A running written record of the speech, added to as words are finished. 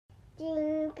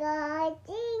Jingle,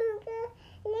 jingle,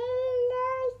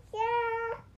 little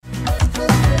star.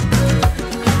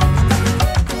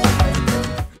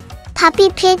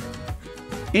 PupyPig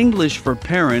English for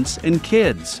Parents and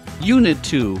Kids. Unit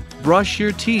 2. Brush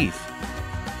your teeth.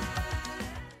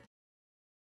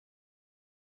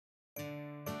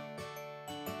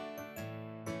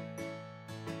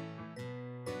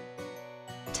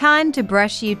 Time to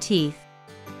brush your teeth.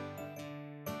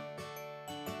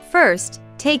 First,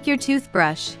 take your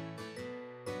toothbrush.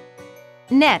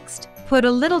 Next, put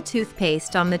a little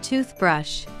toothpaste on the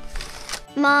toothbrush.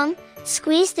 Mom,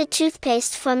 squeeze the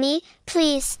toothpaste for me,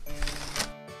 please.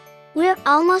 We're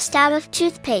almost out of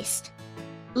toothpaste.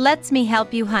 Let me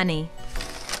help you, honey.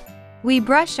 We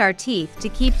brush our teeth to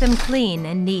keep them clean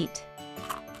and neat.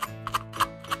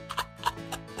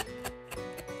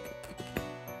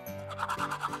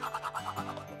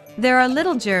 There are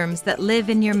little germs that live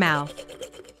in your mouth.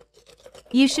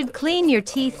 You should clean your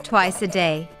teeth twice a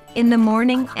day, in the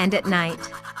morning and at night.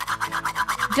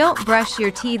 Don't brush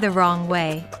your teeth the wrong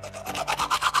way.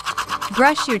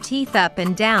 Brush your teeth up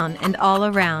and down and all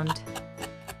around.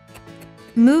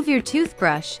 Move your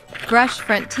toothbrush, brush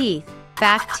front teeth,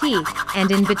 back teeth, and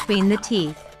in between the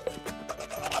teeth.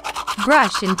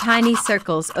 Brush in tiny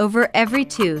circles over every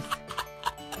tooth.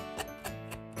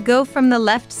 Go from the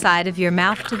left side of your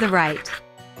mouth to the right.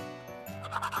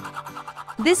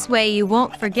 This way you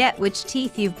won't forget which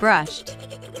teeth you've brushed.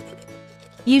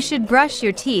 You should brush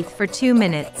your teeth for 2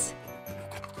 minutes.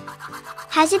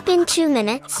 Has it been 2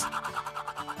 minutes?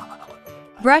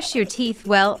 Brush your teeth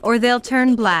well or they'll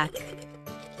turn black.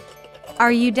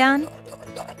 Are you done?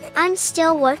 I'm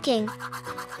still working.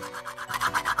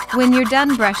 When you're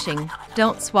done brushing,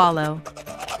 don't swallow.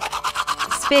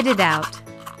 Spit it out.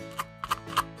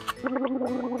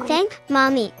 Thank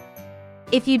Mommy.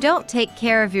 If you don't take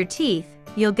care of your teeth,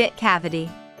 you'll get cavity.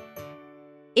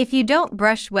 If you don't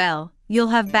brush well, you'll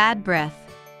have bad breath.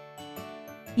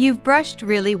 You've brushed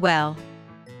really well.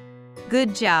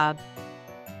 Good job.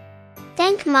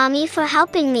 Thank Mommy for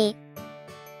helping me.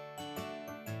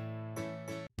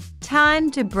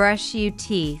 Time to brush your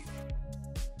teeth.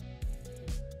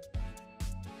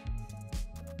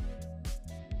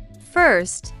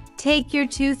 First, take your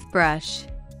toothbrush.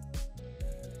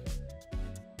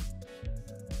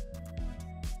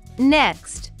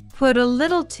 Next, put a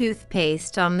little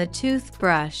toothpaste on the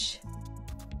toothbrush.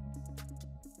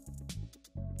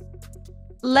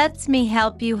 Let me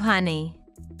help you, honey.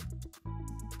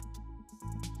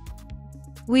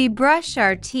 We brush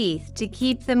our teeth to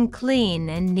keep them clean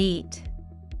and neat.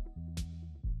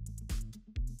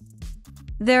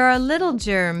 There are little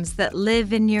germs that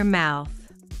live in your mouth.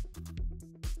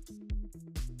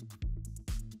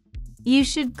 You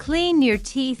should clean your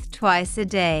teeth twice a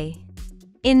day,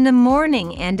 in the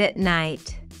morning and at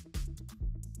night.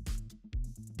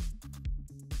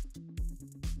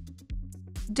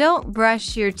 Don't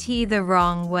brush your teeth the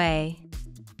wrong way.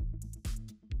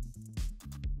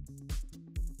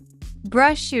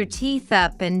 Brush your teeth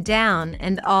up and down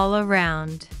and all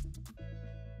around.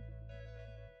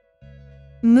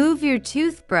 Move your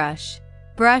toothbrush,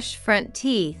 brush front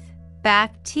teeth,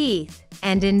 back teeth,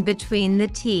 and in between the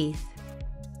teeth.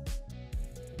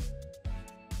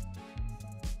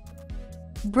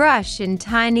 Brush in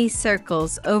tiny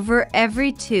circles over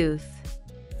every tooth.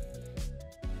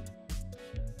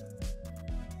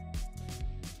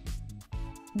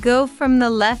 Go from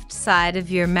the left side of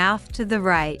your mouth to the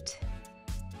right.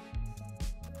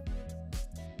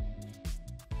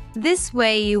 This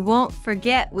way you won't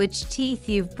forget which teeth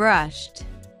you've brushed.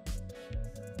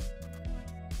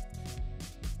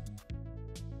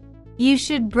 You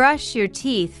should brush your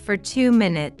teeth for 2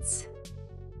 minutes.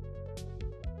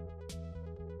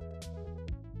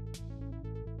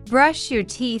 Brush your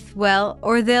teeth well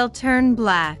or they'll turn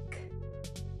black.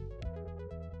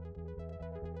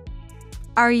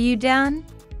 Are you done?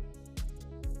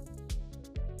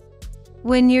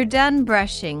 When you're done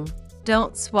brushing,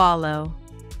 don't swallow.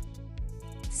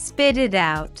 Spit it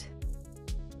out.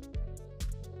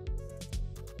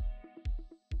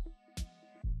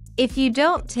 If you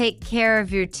don't take care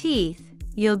of your teeth,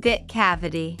 you'll get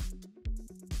cavity.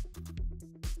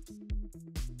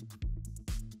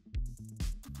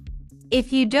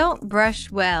 If you don't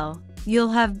brush well,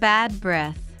 you'll have bad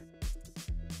breath.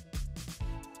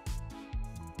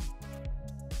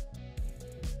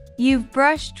 You've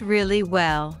brushed really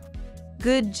well.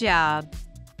 Good job.